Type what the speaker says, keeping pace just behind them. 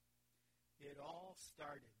all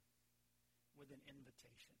started with an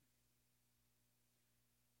invitation.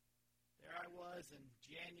 There I was in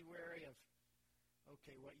January of,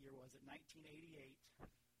 what year was it? 1988.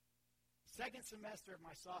 Second semester of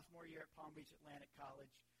my sophomore year at Palm Beach Atlantic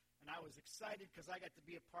College. And I was excited because I got to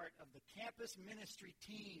be a part of the campus ministry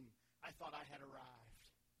team. I thought I had arrived.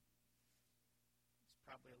 There's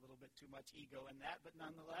probably a little bit too much ego in that, but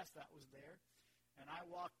nonetheless, that was there. And I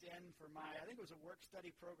walked in for my, I think it was a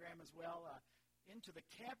work-study program as well, into the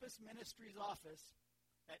campus ministry's office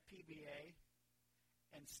at PBA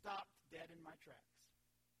and stopped dead in my tracks.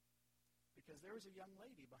 Because there was a young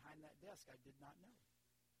lady behind that desk I did not know.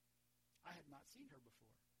 I had not seen her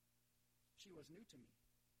before. She was new to me.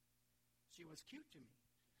 She was cute to me.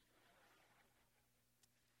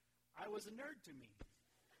 I was a nerd to me.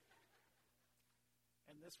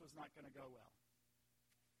 And this was not going to go well.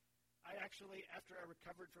 I actually, after I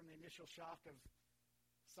recovered from the initial shock of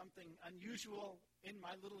something unusual in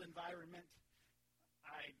my little environment,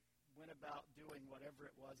 I went about doing whatever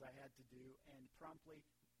it was I had to do and promptly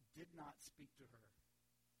did not speak to her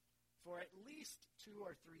for at least 2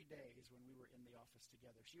 or 3 days when we were in the office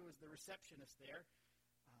together. She was the receptionist there.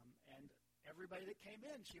 And everybody that came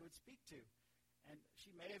in, she would speak to. And she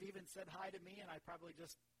may have even said hi to me, and I probably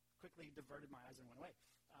just quickly diverted my eyes and went away.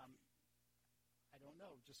 I don't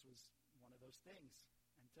know. Just was one of those things.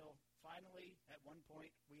 Until finally, at one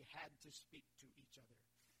point, we had to speak to each other.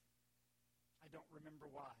 I don't remember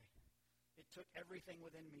why. It took everything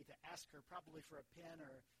within me to ask her probably for a pen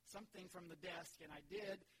or something from the desk, and I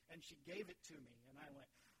did, and she gave it to me. And I went,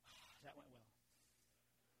 that went well.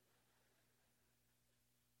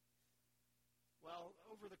 Well,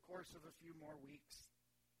 over the course of a few more weeks,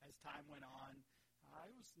 as time went on,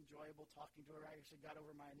 it was enjoyable talking to her. I actually got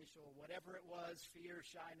over my initial whatever it was, fear,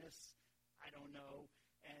 shyness, I don't know.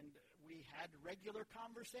 And we had regular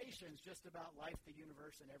conversations just about life, the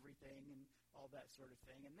universe, and everything, and all that sort of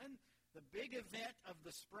thing. And then the big event of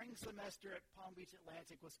the spring semester at Palm Beach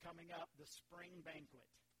Atlantic was coming up, the spring banquet.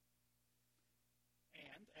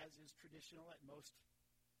 And, as is traditional at most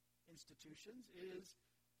institutions, is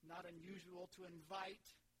not unusual to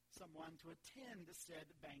invite someone to attend said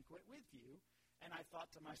banquet with you. And I thought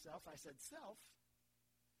to myself, I said, Self,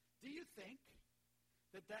 do you think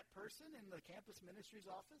that that person in the campus ministry's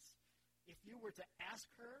office, if you were to ask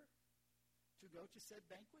her to go to said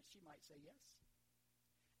banquet, she might say yes?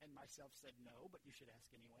 And myself said no, but you should ask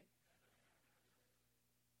anyway.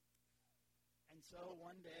 And so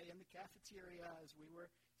one day in the cafeteria, as we were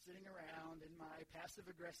sitting around in my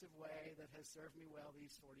passive-aggressive way that has served me well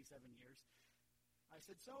these 47 years, I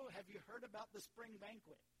said, so have you heard about the spring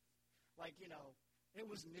banquet? Like, it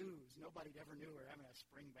was news. Nobody ever knew we were having a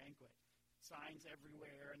spring banquet. Signs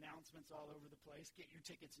everywhere, announcements all over the place, get your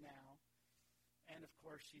tickets now. And, of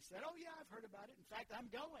course, she said, oh, yeah, I've heard about it. In fact,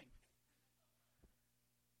 I'm going.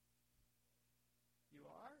 You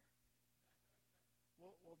are?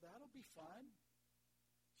 Well, that'll be fun.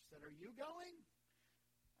 She said, are you going?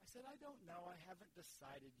 I said, I don't know. I haven't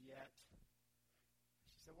decided yet.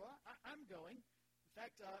 She said, well, I'm going. In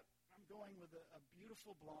fact, I'm going with a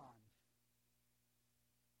beautiful blonde.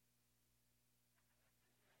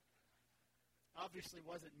 Obviously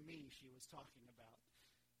wasn't me she was talking about.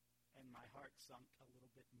 And my heart sunk a little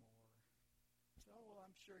bit more. So, well,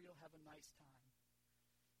 I'm sure you'll have a nice time.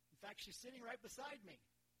 In fact, she's sitting right beside me.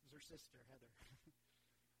 It was her sister, Heather.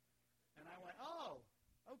 And I went, oh,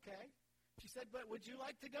 okay. She said, but would you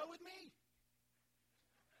like to go with me?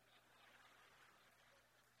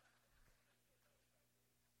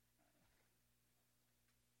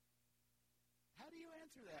 How do you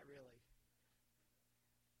answer that, really?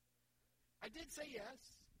 I did say yes.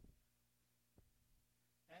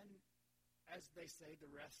 And as they say, the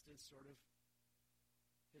rest is sort of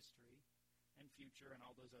history and future and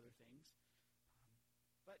all those other things.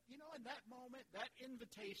 But, in that moment, that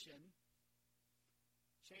invitation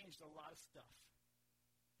changed a lot of stuff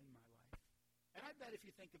in my life. And I bet if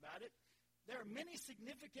you think about it, there are many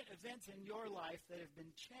significant events in your life that have been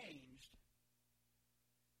changed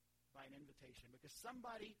by an invitation because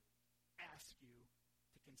somebody asked you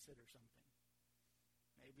to consider something.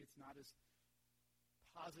 Maybe it's not as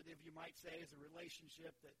positive, you might say, as a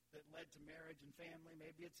relationship that led to marriage and family.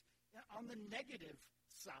 Maybe it's on the negative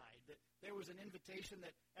side, that there was an invitation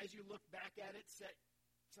that, as you look back at it, set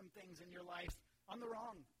some things in your life on the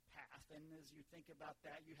wrong path. And as you think about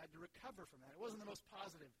that, you had to recover from that. It wasn't the most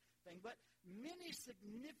positive thing. But many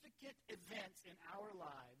significant events in our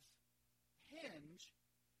lives hinge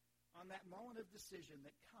on that moment of decision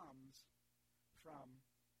that comes from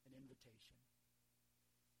an invitation.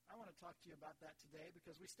 I want to talk to you about that today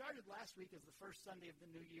because we started last week as the first Sunday of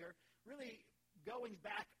the new year, really going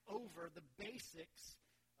back over the basics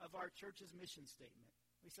of our church's mission statement.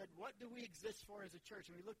 We said, what do we exist for as a church?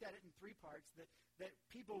 And we looked at it in 3 parts, that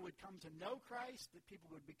people would come to know Christ, that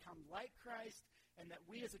people would become like Christ, and that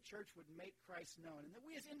we as a church would make Christ known, and that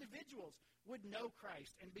we as individuals would know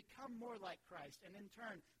Christ and become more like Christ, and in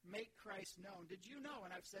turn, make Christ known. Did you know,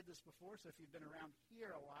 and I've said this before, so if you've been around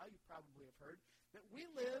here a while, you probably have heard, that we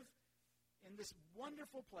live in this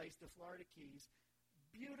wonderful place, the Florida Keys,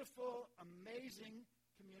 beautiful, amazing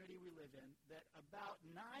community we live in, that about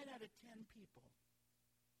 9 out of 10 people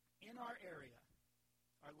in our area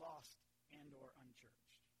are lost and or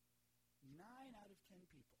unchurched. 9 out of 10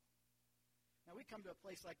 people. Now, we come to a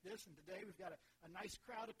place like this, and today we've got a nice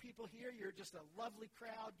crowd of people here. You're just a lovely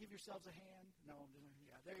crowd. Give yourselves a hand. No,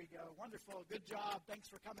 yeah, there you go. Wonderful. Good job. Thanks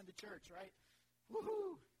for coming to church, right?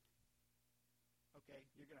 Woohoo! Okay,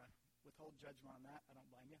 you're going to withhold judgment on that. I don't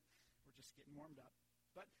blame you. We're just getting warmed up.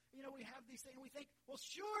 But, you know, we have these things, and we think, well,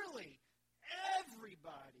 surely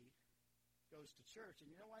everybody goes to church.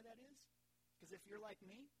 And you know why that is? Because if you're like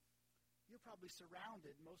me, you're probably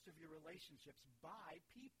surrounded, most of your relationships, by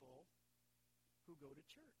people who go to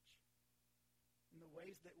church. In the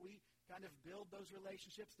ways that we kind of build those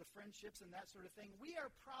relationships, the friendships and that sort of thing, we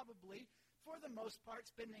are probably, for the most part,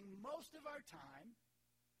 spending most of our time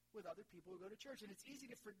with other people who go to church. And it's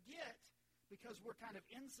easy to forget, because we're kind of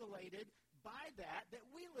insulated by that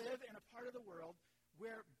we live in a part of the world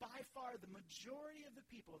where by far the majority of the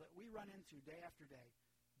people that we run into day after day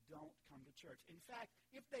don't come to church. In fact,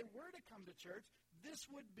 if they were to come to church, this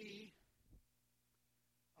would be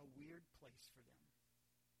a weird place for them.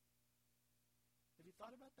 Have you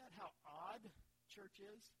thought about that? How odd church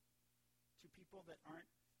is to people that aren't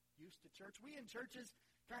used to church? We in churches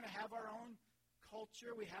kind of have our own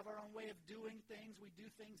culture. We have our own way of doing things. We do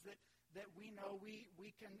things that we know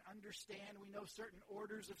we can understand. We know certain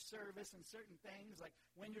orders of service and certain things, like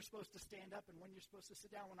when you're supposed to stand up and when you're supposed to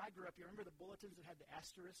sit down. When I grew up, you remember the bulletins that had the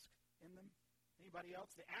asterisk in them? Anybody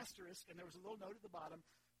else? The asterisk, and there was a little note at the bottom,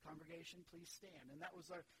 congregation, please stand. And that was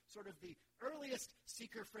our sort of the earliest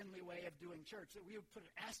seeker-friendly way of doing church, that we would put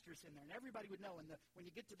an asterisk in there, and everybody would know when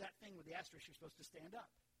you get to that thing with the asterisk, you're supposed to stand up.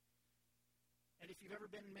 And if you've ever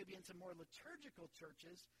been maybe in some more liturgical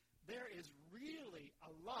churches, there is really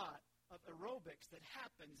a lot of aerobics that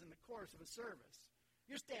happens in the course of a service.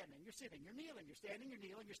 You're standing, you're sitting, you're kneeling, you're standing, you're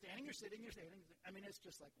kneeling, you're standing, you're sitting, you're standing. I mean, it's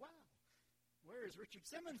just like, wow, where is Richard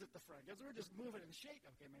Simmons at the front? Because we're just moving and shaking.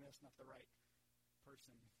 Okay, maybe that's not the right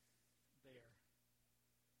person there.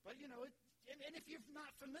 But, you know, and if you're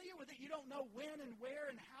not familiar with it, you don't know when and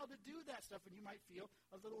where and how to do that stuff, and you might feel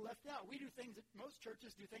a little left out. We do things that most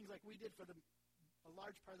churches do things like we did for a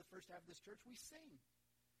large part of the first half of this church. We sing.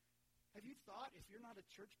 Have you thought, if you're not a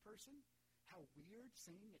church person, how weird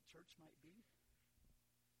singing at church might be?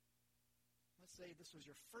 Let's say this was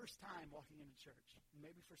your first time walking into church.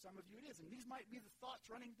 Maybe for some of you it is. And these might be the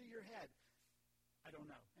thoughts running through your head. I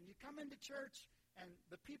don't know. And you come into church, and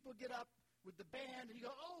the people get up with the band, and you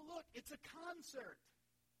go, oh, look, it's a concert.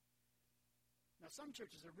 Now, some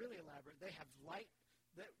churches are really elaborate. They have light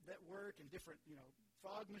that work and different,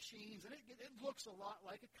 fog machines, and it looks a lot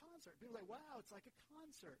like a concert. People are like, wow, it's like a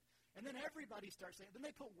concert. And then everybody starts saying, then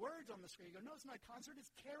they put words on the screen. You go, no, it's not a concert,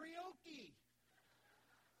 it's karaoke.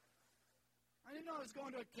 I didn't know I was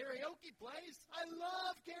going to a karaoke place. I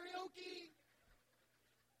love karaoke.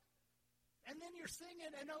 And then you're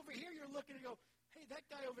singing, and over here you're looking and you go, hey, that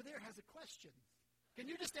guy over there has a question.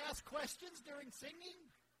 Can you just ask questions during singing?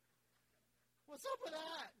 What's up with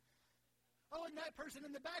that? Oh, and that person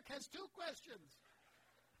in the back has 2 questions.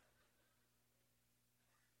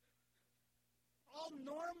 All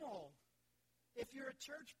normal if you're a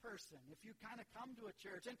church person, if you kind of come to a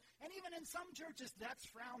church. And even in some churches, that's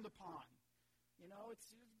frowned upon.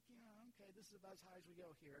 Okay, this is about as high as we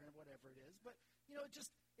go here and whatever it is. But,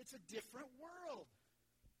 it's a different world.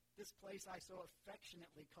 This place I so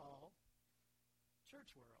affectionately call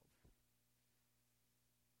church world.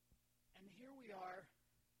 And here we are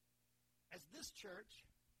as this church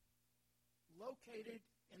located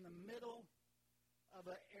in the middle of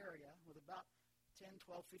an area with about 10,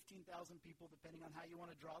 12, 15,000 people, depending on how you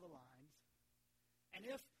want to draw the lines. And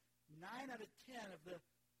if 9 out of 10 of the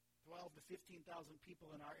 12 to 15,000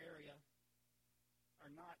 people in our area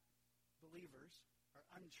are not believers, are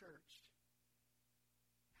unchurched,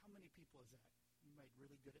 how many people is that? You made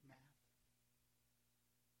really good at math.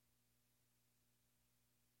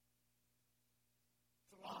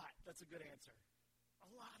 It's a lot. That's a good answer. A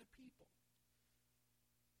lot of people.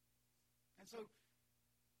 And so,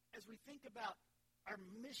 as we think about our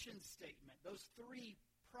mission statement, those 3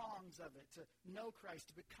 prongs of it, to know Christ,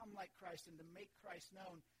 to become like Christ, and to make Christ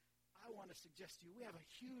known, I want to suggest to you, we have a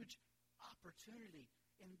huge opportunity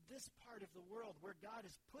in this part of the world where God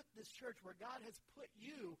has put this church, where God has put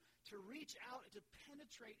you to reach out, to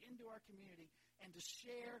penetrate into our community, and to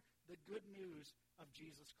share the good news of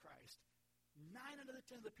Jesus Christ. 9 out of the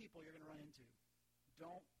 10 of the people you're going to run into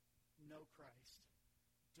don't know Christ,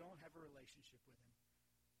 don't have a relationship with him.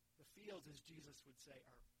 The fields, as Jesus would say,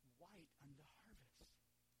 are white unto harvest.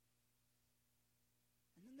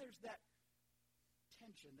 And then there's that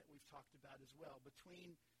tension that we've talked about as well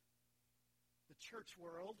between the church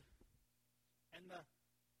world and the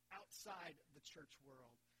outside the church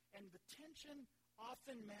world. And the tension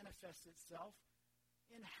often manifests itself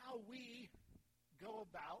in how we go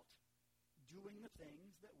about doing the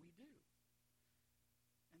things that we do.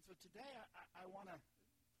 And so today I want to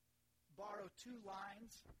borrow 2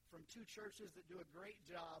 lines from 2 churches that do a great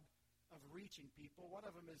job of reaching people. One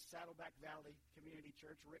of them is Saddleback Valley Community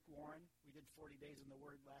Church, Rick Warren. We did 40 Days in the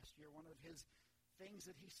Word last year. One of his things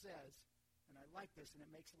that he says, and I like this and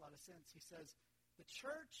it makes a lot of sense, he says, the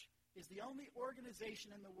church is the only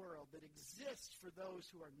organization in the world that exists for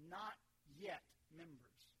those who are not yet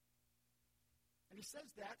members. And he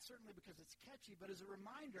says that certainly because it's catchy, but as a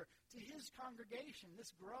reminder to his congregation,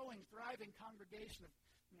 this growing, thriving congregation of,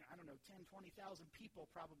 10, 20,000 people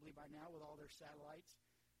probably by now with all their satellites,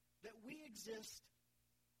 that we exist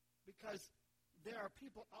because there are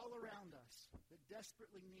people all around us that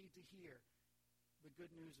desperately need to hear the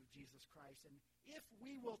good news of Jesus Christ. And if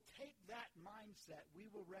we will take that mindset, we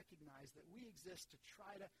will recognize that we exist to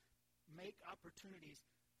try to make opportunities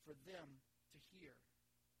for them to hear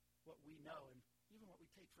what we know and even what we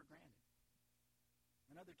take for granted.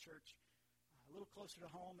 Another church a little closer to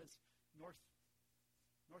home is North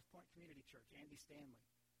Point Community Church. Andy Stanley,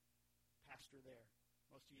 pastor there.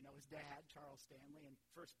 Most of you know his dad, Charles Stanley, in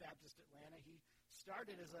First Baptist Atlanta. He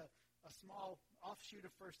started as a small offshoot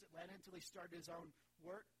of First Atlanta until he started his own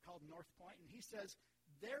work called North Point. And he says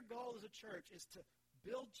their goal as a church is to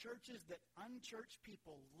build churches that unchurched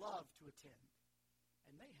people love to attend.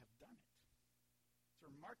 And they have done it. It's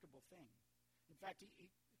a remarkable thing. In fact, he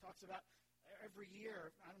talks about every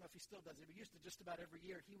year, I don't know if he still does it, but used to just about every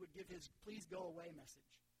year, he would give his please go away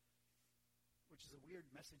message, which is a weird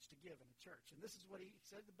message to give in a church. And this is what he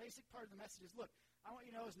said. The basic part of the message is, look, I want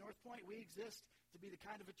you to know as North Point, we exist to be the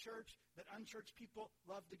kind of a church that unchurched people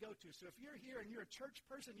love to go to. So if you're here and you're a church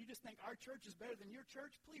person, you just think our church is better than your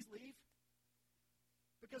church, please leave.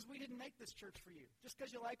 Because we didn't make this church for you. Just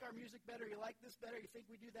because you like our music better, you like this better, you think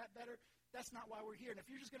we do that better, that's not why we're here. And if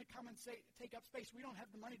you're just going to come and take up space, we don't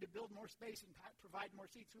have the money to build more space and provide more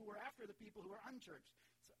seats. Who we're after the people who are unchurched.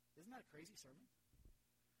 So, isn't that a crazy sermon?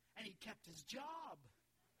 And he kept his job.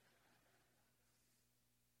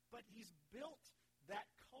 But he's built that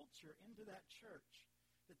culture into that church,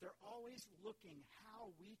 that they're always looking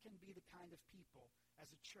how we can be the kind of people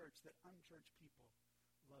as a church that unchurched people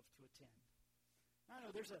love to attend. I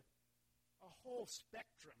know there's a whole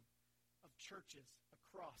spectrum of churches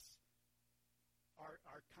across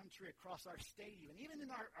our country, across our state even in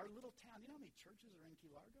our little town. You know how many churches are in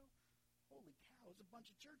Key Largo? Holy cow, it's a bunch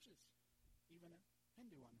of churches. Even a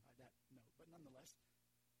Hindu one by that note. But nonetheless,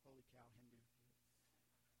 holy cow, Hindu.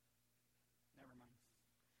 Never mind.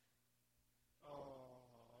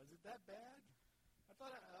 Oh, is it that bad? I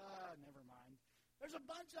thought, never mind. There's a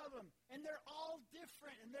bunch of them, and they're all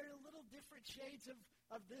different, and they're little different shades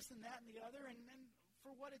of this and that and the other, and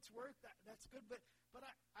for what it's worth, that's good. But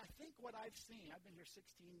I think what I've seen, I've been here 16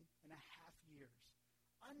 and a half years.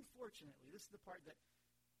 Unfortunately, this is the part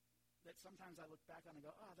that sometimes I look back on and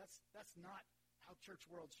go, that's not how church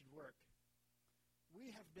world should work.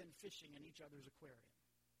 We have been fishing in each other's aquarium.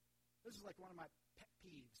 This is like one of my pet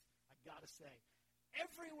peeves, I gotta say.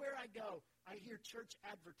 Everywhere I go, I hear church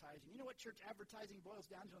advertising. You know what church advertising boils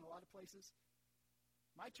down to in a lot of places?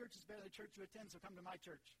 My church is better than the church you attend, so come to my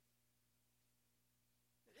church.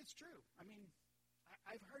 It's true. I mean,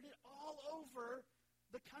 I've heard it all over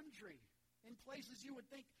the country in places you would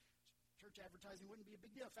think church advertising wouldn't be a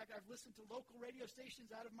big deal. In fact, I've listened to local radio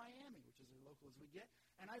stations out of Miami, which is as local as we get,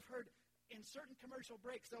 and I've heard in certain commercial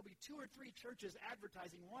breaks there'll be 2 or 3 churches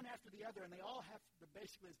advertising one after the other, and they all have the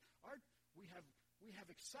basically we have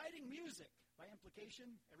exciting music. By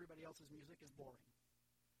implication, everybody else's music is boring.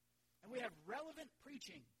 And we have relevant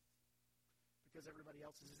preaching because everybody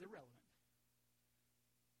else's is irrelevant.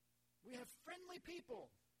 We have friendly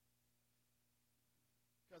people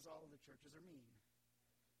because all of the churches are mean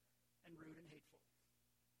and rude and hateful.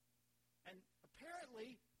 And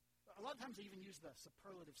apparently, a lot of times they even use the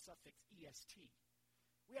superlative suffix EST.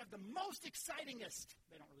 We have the most excitingest.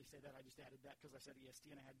 They don't really say that. I just added that because I said EST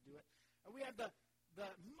and I had to do it. And we have the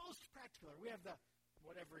most practical. We have the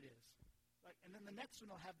whatever it is. And then the next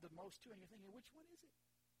one will have the most too, and you're thinking, which one is it?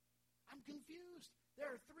 I'm confused. There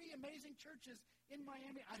are 3 amazing churches in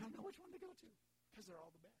Miami. I don't know which one to go to because they're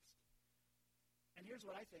all the best. And here's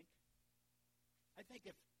what I think. I think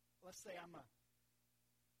if, let's say I'm a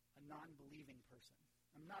non-believing person.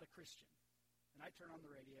 I'm not a Christian. And I turn on the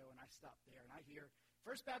radio and I stop there and I hear,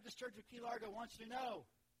 First Baptist Church of Key Largo wants you to know,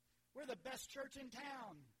 we're the best church in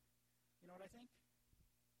town. You know what I think?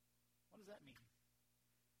 What does that mean?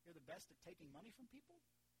 You're the best at taking money from people?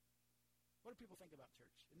 What do people think about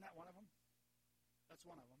church? Isn't that one of them? That's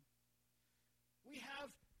one of them. We have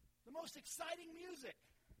the most exciting music.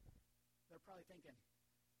 They're probably thinking,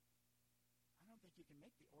 I don't think you can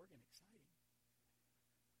make the organ exciting.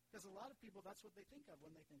 Because a lot of people, that's what they think of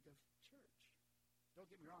when they think of church. Don't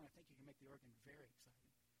get me wrong, I think you can make the organ very exciting.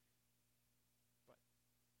 But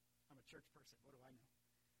I'm a church person. What do I know?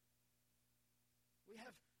 We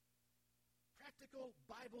have practical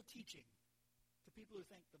Bible teaching to people who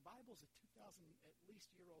think the Bible's a 2,000 at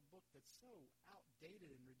least year old book that's so outdated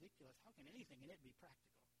and ridiculous. How can anything in it be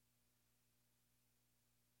practical?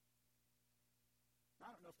 I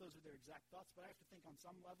don't know if those are their exact thoughts, but I have to think on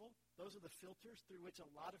some level, those are the filters through which a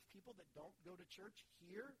lot of people that don't go to church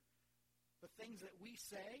hear the things that we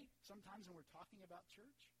say sometimes when we're talking about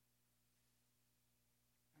church.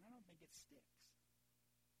 And I don't think it sticks.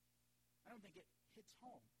 I don't think it hits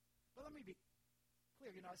home. But let me be clear.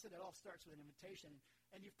 You know, I said it all starts with an invitation,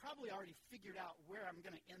 and you've probably already figured out where I'm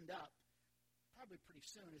going to end up probably pretty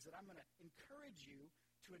soon, is that I'm going to encourage you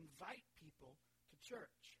to invite people to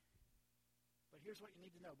church. But here's what you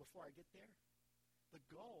need to know before I get there. The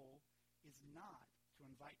goal is not to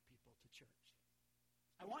invite people to church.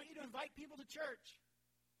 I want you to invite people to church,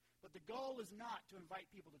 but the goal is not to invite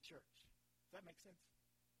people to church. Does that make sense?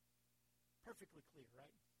 Perfectly clear,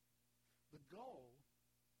 right? The goal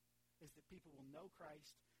is that people will know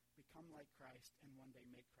Christ, become like Christ, and one day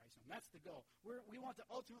make Christ known. That's the goal. We want to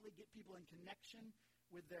ultimately get people in connection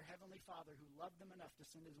with their Heavenly Father who loved them enough to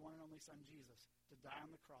send his one and only Son, Jesus, to die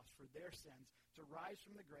on the cross for their sins, to rise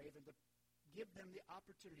from the grave, and to give them the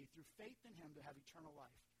opportunity through faith in him to have eternal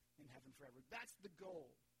life in heaven forever. That's the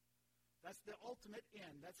goal. That's the ultimate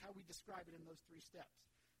end. That's how we describe it in those 3 steps.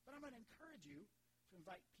 But I'm going to encourage you to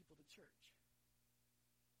invite people to church.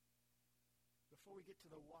 Before we get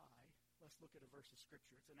to the why, let's look at a verse of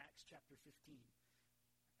Scripture. It's in Acts chapter 15.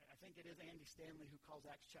 I think it is Andy Stanley who calls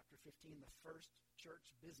Acts chapter 15 the first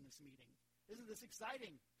church business meeting. Isn't this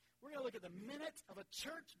exciting? We're going to look at the minutes of a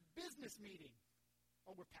church business meeting.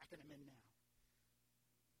 Oh, we're packing them in now.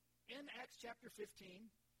 In Acts chapter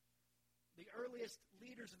 15, the earliest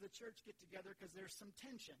leaders of the church get together because there's some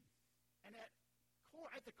tension. And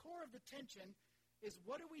at the core of the tension is,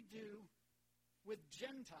 what do we do with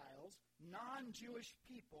Gentiles, non-Jewish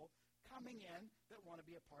people, coming in that want to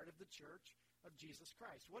be a part of the church of Jesus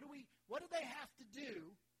Christ? What do they have to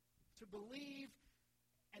do to believe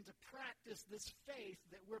and to practice this faith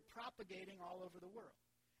that we're propagating all over the world?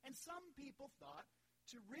 And some people thought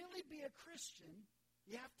to really be a Christian,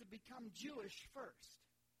 you have to become Jewish first.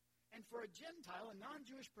 And for a Gentile, a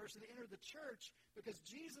non-Jewish person, to enter the church, because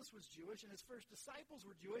Jesus was Jewish and his first disciples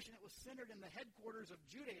were Jewish, and it was centered in the headquarters of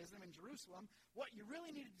Judaism in Jerusalem, what you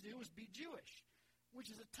really needed to do was be Jewish, which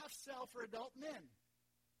is a tough sell for adult men.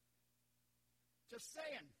 Just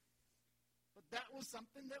saying. But that was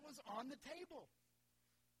something that was on the table.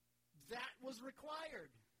 That was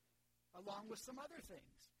required, along with some other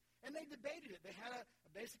things. And they debated it. They had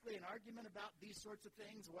basically an argument about these sorts of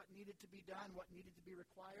things, what needed to be done, what needed to be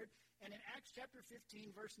required. And in Acts chapter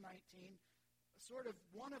 15, verse 19, sort of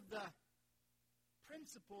one of the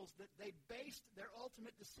principles that they based their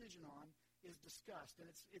ultimate decision on is discussed. And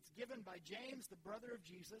it's given by James, the brother of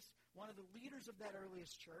Jesus, one of the leaders of that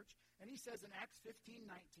earliest church. And he says in Acts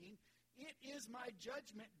 15:19, "It is my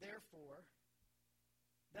judgment, therefore,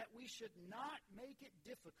 that we should not make it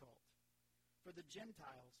difficult for the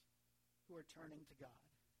Gentiles who are turning to God."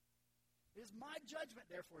 It is my judgment,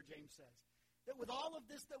 therefore, James says, that with all of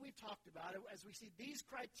this that we've talked about, as we see these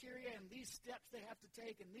criteria and these steps they have to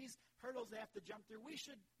take and these hurdles they have to jump through, we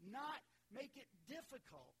should not make it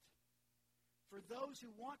difficult for those who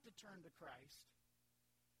want to turn to Christ,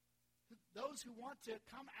 those who want to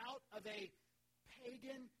come out of a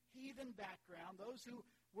pagan, heathen background, those who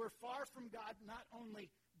were far from God not only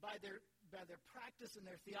by their practice and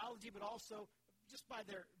their theology, but also just by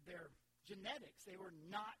their genetics. They were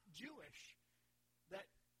not Jewish. That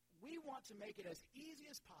we want to make it as easy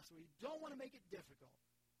as possible. We don't want to make it difficult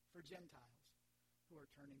for Gentiles who are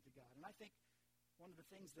turning to God. And I think one of the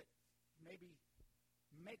things that maybe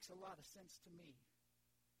makes a lot of sense to me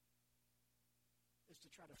is to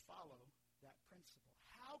try to follow that principle.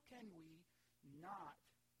 How can we not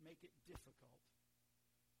make it difficult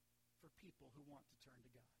for people who want to turn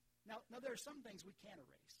to God. Now there are some things we can't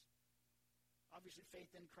erase. Obviously,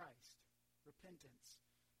 faith in Christ, repentance,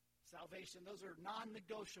 salvation, those are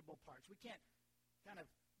non-negotiable parts. We can't kind of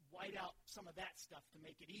white out some of that stuff to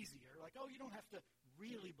make it easier. Like, oh, you don't have to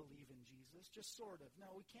really believe in Jesus, just sort of.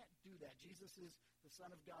 No, we can't do that. Jesus is the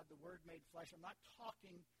Son of God, the Word made flesh. I'm not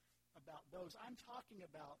talking about those. I'm talking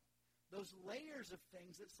about those layers of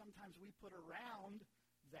things that sometimes we put around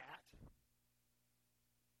that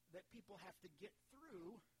people have to get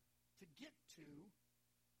through to get to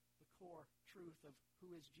the core truth of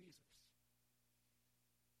who is Jesus.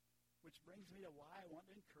 Which brings me to why I want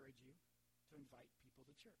to encourage you to invite people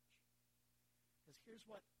to church. Because here's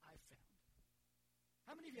what I found.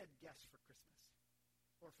 How many of you had guests for Christmas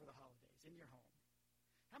or for the holidays in your home?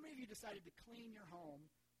 How many of you decided to clean your home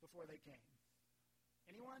before they came?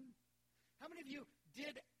 Anyone? How many of you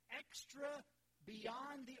did extra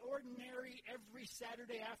beyond the ordinary every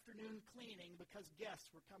Saturday afternoon cleaning because guests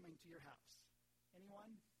were coming to your house?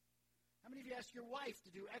 Anyone? How many of you asked your wife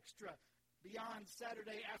to do extra beyond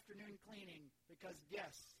Saturday afternoon cleaning because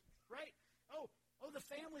guests, right? Oh, the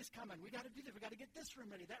family's coming. We got to do this. We got to get this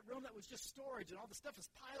room ready. That room that was just storage and all the stuff is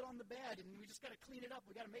piled on the bed, and we just got to clean it up.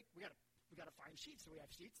 We got to find sheets. Do we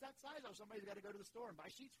have sheets that size? Oh, somebody's got to go to the store and buy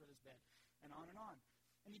sheets for this bed, and on and on.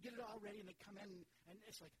 And you get it all ready, and they come in, and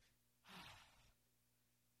it's like,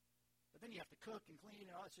 But then you have to cook and clean,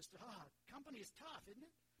 and all. It's just, company is tough, isn't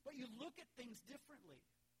it? But you look at things differently.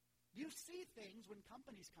 You see things when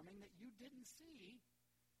company's coming that you didn't see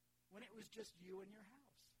when it was just you and your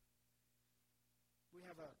house. We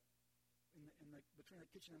have between the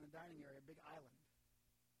kitchen and the dining area, a big island.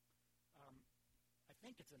 I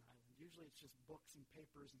think it's an island. Usually it's just books and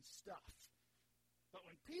papers and stuff. But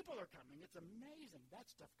when people are coming, it's amazing. That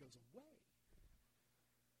stuff goes away.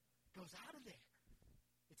 Goes out of there.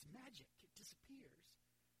 It's magic. It disappears.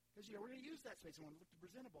 Because, we're going to use that space and we want to look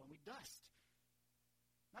presentable, and we dust.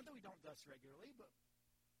 Not that we don't dust regularly, but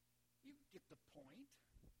you get the point.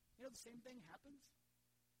 The same thing happens,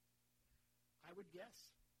 I would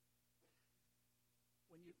guess,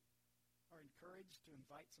 when you are encouraged to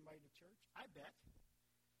invite somebody to church. I bet.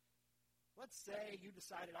 Let's say you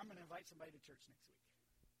decided, I'm going to invite somebody to church next week.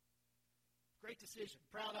 Great decision.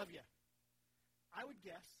 Proud of you. I would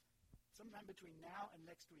guess sometime between now and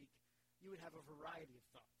next week, you would have a variety of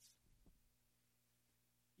thoughts.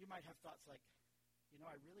 You might have thoughts like,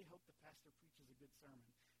 I really hope the pastor preaches a good sermon.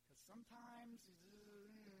 Because sometimes,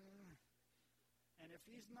 and if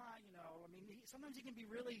he's not, sometimes he can be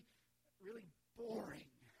really, really boring.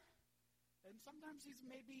 And sometimes he's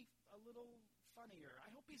maybe a little funnier. I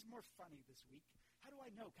hope he's more funny this week. How do I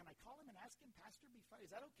know? Can I call him and ask him, Pastor, be funny?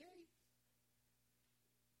 Is that okay?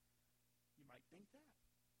 You might think that.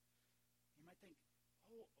 You might think,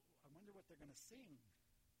 I wonder what they're going to sing.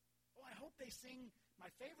 I hope they sing my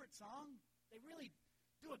favorite song. They really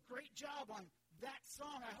do a great job on that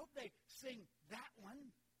song. I hope they sing that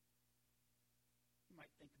one. You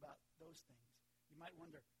might think about those things. You might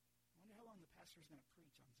wonder how long the pastor is going to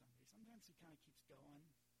preach on Sunday. Sometimes he kind of keeps going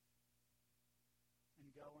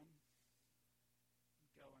and going and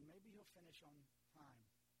going. Maybe he'll finish on time.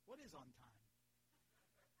 What is on time?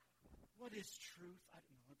 What is truth? I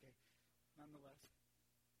don't know. Okay. Nonetheless.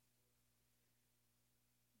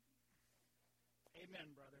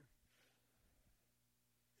 Amen, brother.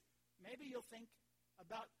 Maybe you'll think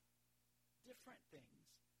about different things.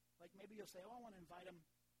 Like maybe you'll say, I want to invite him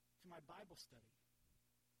to my Bible study.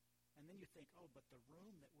 And then you think, but the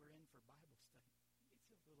room that we're in for Bible study, it's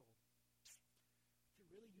a little, to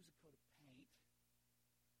really use a coat of paint,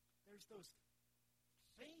 there's those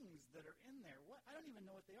things that are in there. What? I don't even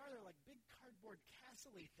know what they are. They're like big cardboard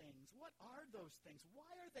castle-y things. What are those things? Why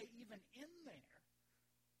are they even in there?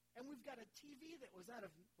 And we've got a TV that was out of,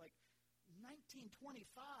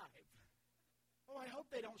 1925. I hope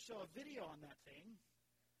they don't show a video on that thing.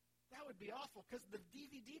 That would be awful, because the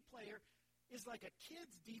DVD player is like a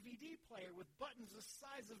kid's DVD player with buttons the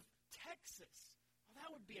size of Texas. That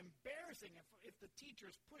would be embarrassing if the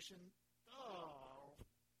teacher's pushing.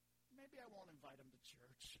 Maybe I won't invite him to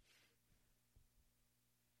church.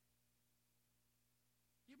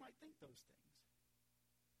 You might think those things.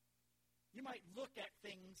 You might look at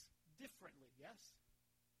things differently, yes?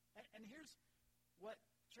 And here's what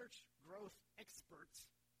church growth experts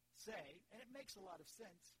say, and it makes a lot of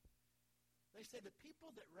sense. They say the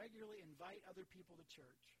people that regularly invite other people to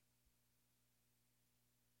church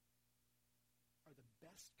are the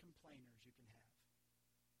best complainers you can have.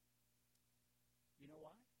 You know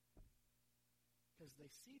why? Because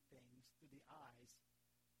they see things through the eyes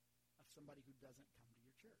of somebody who doesn't come to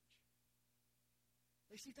your church.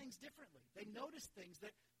 They see things differently. They notice things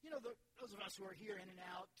that, those of us who are here in and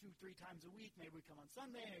out 2-3 times a week, maybe we come on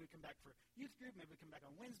Sunday, maybe we come back for youth group, maybe we come back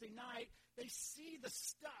on Wednesday night. They see the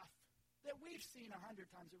stuff that we've seen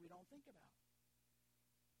 100 times that we don't think about.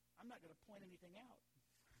 I'm not going to point anything out.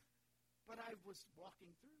 But I was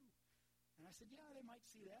walking through, and I said, yeah, they might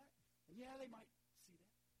see that. And yeah, they might see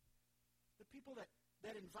that. The people that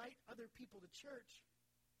invite other people to church,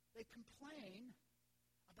 they complain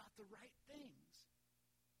about the right things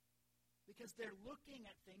because they're looking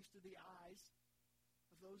at things through the eyes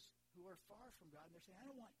of those who are far from God. And they're saying, I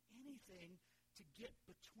don't want anything to get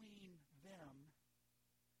between them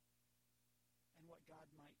and what God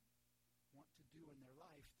might want to do in their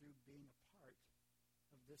life through being a part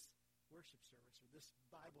of this worship service or this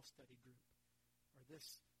Bible study group or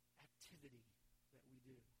this activity that we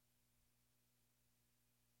do.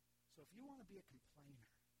 So if you want to be a complainer,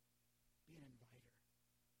 be an inviter.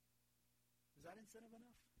 Is that incentive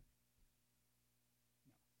enough?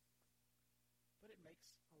 No. But it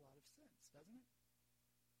makes a lot of sense, doesn't it?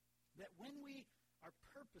 That when we are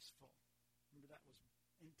purposeful, remember that was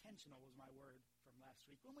intentional was my word from last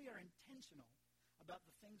week. When we are intentional about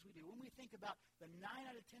the things we do, when we think about the 9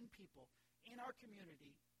 out of 10 people in our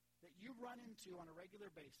community that you run into on a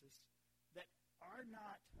regular basis that are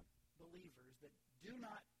not believers, that do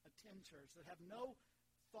not attend church, that have no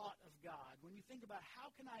thought of God, when you think about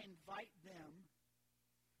how can I invite them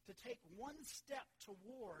to take one step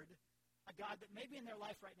toward a God that maybe in their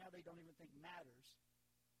life right now they don't even think matters,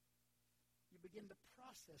 you begin to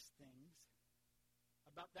process things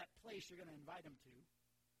about that place you're going to invite them to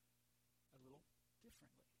a little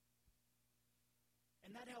differently.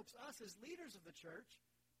 And that helps us as leaders of the church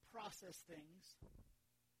process things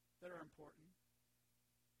that are important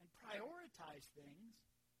and prioritize things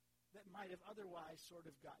that might have otherwise sort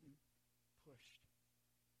of gotten pushed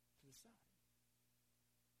to the side.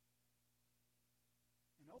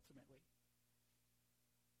 And ultimately,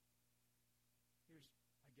 here's,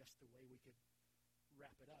 I guess, the way we could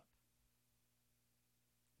wrap it up.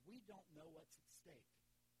 We don't know what's at stake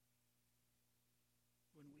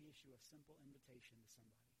when we issue a simple invitation to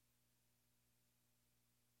somebody.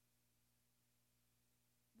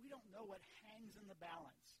 We don't know what hangs in the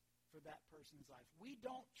balance for that person's life. We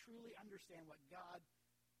don't truly understand what God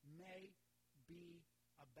may be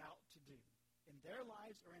about to do in their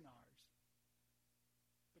lives or in ours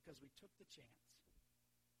because we took the chance.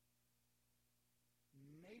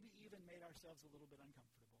 Maybe even made ourselves a little bit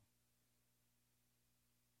uncomfortable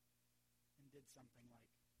and did something like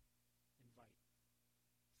invite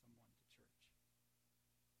someone to church.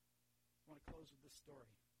 I want to close with this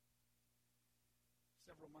story.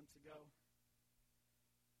 Several months ago,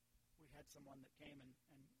 we had someone that came and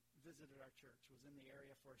visited our church, was in the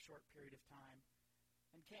area for a short period of time,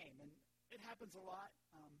 and came. And it happens a lot.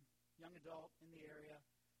 Young adult in the area,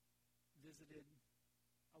 visited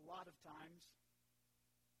a lot of times.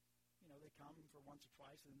 They come for once or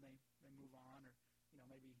twice, and then they move on, or,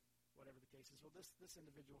 maybe whatever the case is. Well, this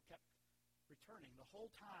individual kept returning the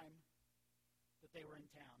whole time that they were in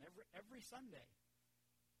town. Every Sunday,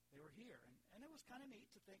 they were here. And it was kind of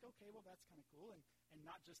neat to think, okay, well, that's kind of cool. And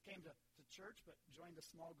not just came to church, but joined a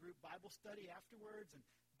small group Bible study afterwards and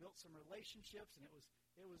built some relationships. And it was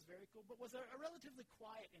very cool. But was a relatively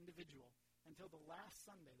quiet individual until the last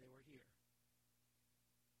Sunday they were here.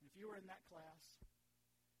 And if you were in that class,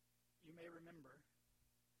 you may remember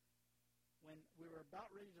when we were about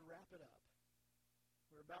ready to wrap it up,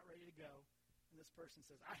 we were about ready to go, and this person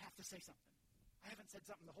says, I have to say something. I haven't said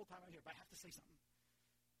something the whole time I'm here, but I have to say something.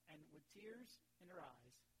 And with tears in her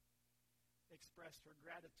eyes, expressed her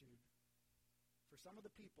gratitude for some of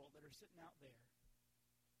the people that are sitting out there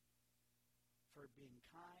for being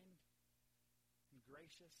kind and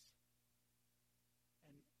gracious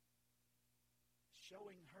and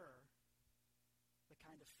showing her the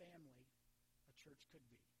kind of family a church could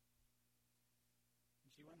be.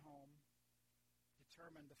 And she went home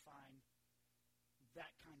determined to find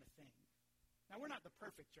that kind of thing. Now, we're not the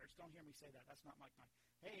perfect church. Don't hear me say that. That's not my kind.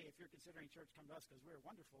 Hey, if you're considering church, come to us because we're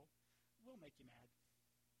wonderful. We'll make you mad.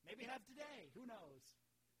 Maybe have today. Who knows?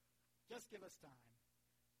 Just give us time.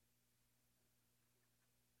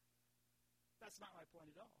 That's not my point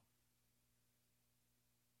at all.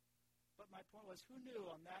 But my point was, who knew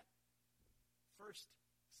on that first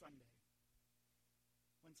Sunday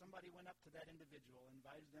when somebody went up to that individual and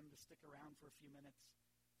invited them to stick around for a few minutes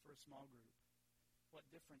for a small group, what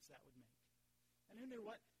difference that would make? And who knew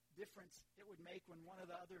what difference it would make when one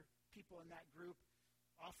of the other people in that group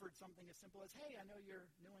offered something as simple as, hey, I know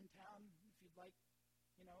you're new in town. If you'd like,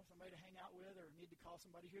 somebody to hang out with or need to call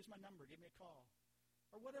somebody, here's my number. Give me a call.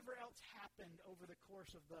 or whatever else happened over the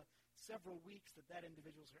course of the several weeks that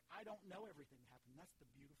individual's here. I don't know everything that happened. That's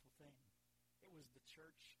the beautiful thing. It was the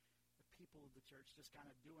church, the people of the church, just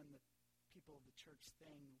kind of doing the people of the church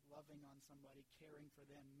thing, loving on somebody, caring for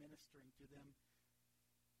them, ministering to them,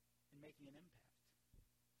 and making an impact.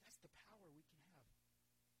 That's the power we can have.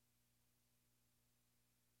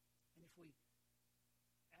 And if we,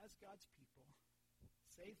 as God's people,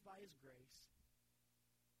 saved by His grace,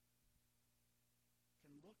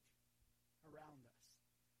 can look around us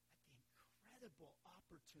at the incredible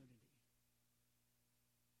opportunity,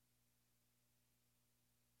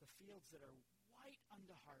 the fields that are white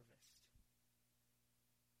unto harvest,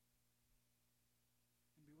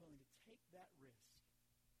 and be willing to take that risk,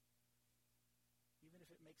 even if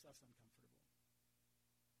it makes us uncomfortable.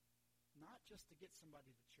 Not just to get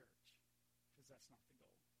somebody to church, because that's not the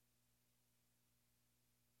goal,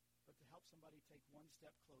 but to help somebody take one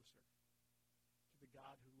step closer to the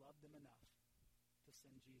God who loved them enough to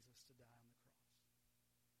send Jesus to die on the cross.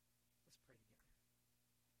 Let's pray together.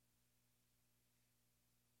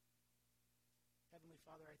 Heavenly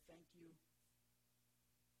Father, I thank you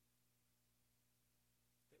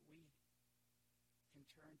that we can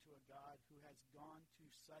turn to a God who has gone to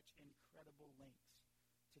such incredible lengths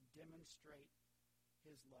to demonstrate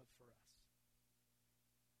His love for us.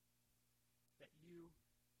 That you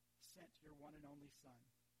sent your one and only Son,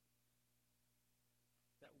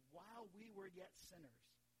 that while we were yet sinners,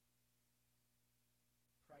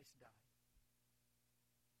 Christ died.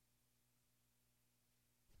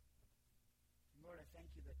 And Lord, I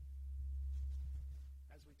thank you that,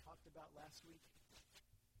 as we talked about last week,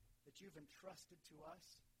 that you've entrusted to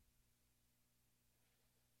us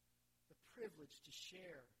the privilege to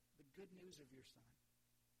share the good news of your Son,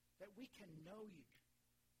 that we can know you,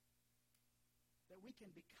 that we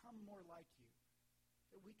can become more like you,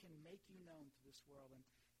 that we can make you known to this world.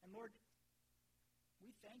 And Lord,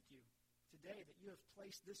 we thank you today that you have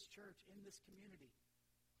placed this church in this community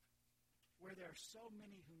where there are so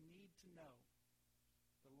many who need to know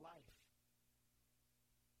the life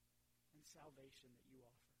and salvation that you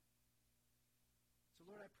offer. So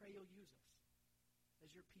Lord, I pray you'll use us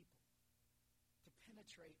as your people to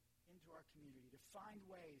penetrate into our community, to find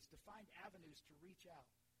ways, to find avenues to reach out,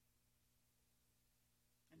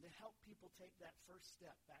 and to help people take that first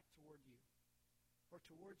step back toward you, or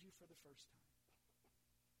towards you for the first time.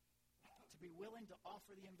 To be willing to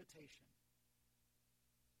offer the invitation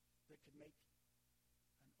that could make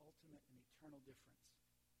an ultimate and eternal difference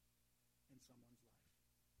in someone's life.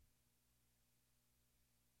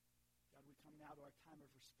 God, we come now to our time of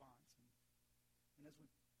response. And as we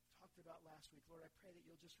talked about last week, Lord, I pray that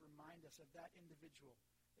you'll just remind us of that individual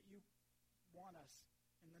that you want us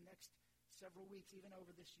in the next several weeks, even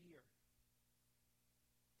over this year,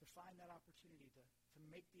 to find that opportunity to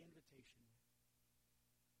make the invitation with.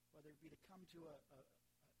 Whether it be to come to a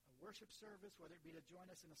worship service, whether it be to join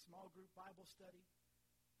us in a small group Bible study,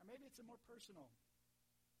 or maybe it's a more personal,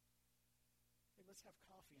 hey, let's have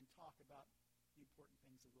coffee and talk about the important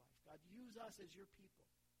things of life. God, use us as your people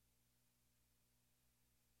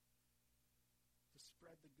to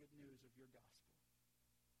spread the good news of your gospel,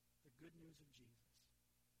 the good news of Jesus.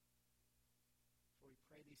 For we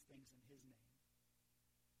pray these things in his name.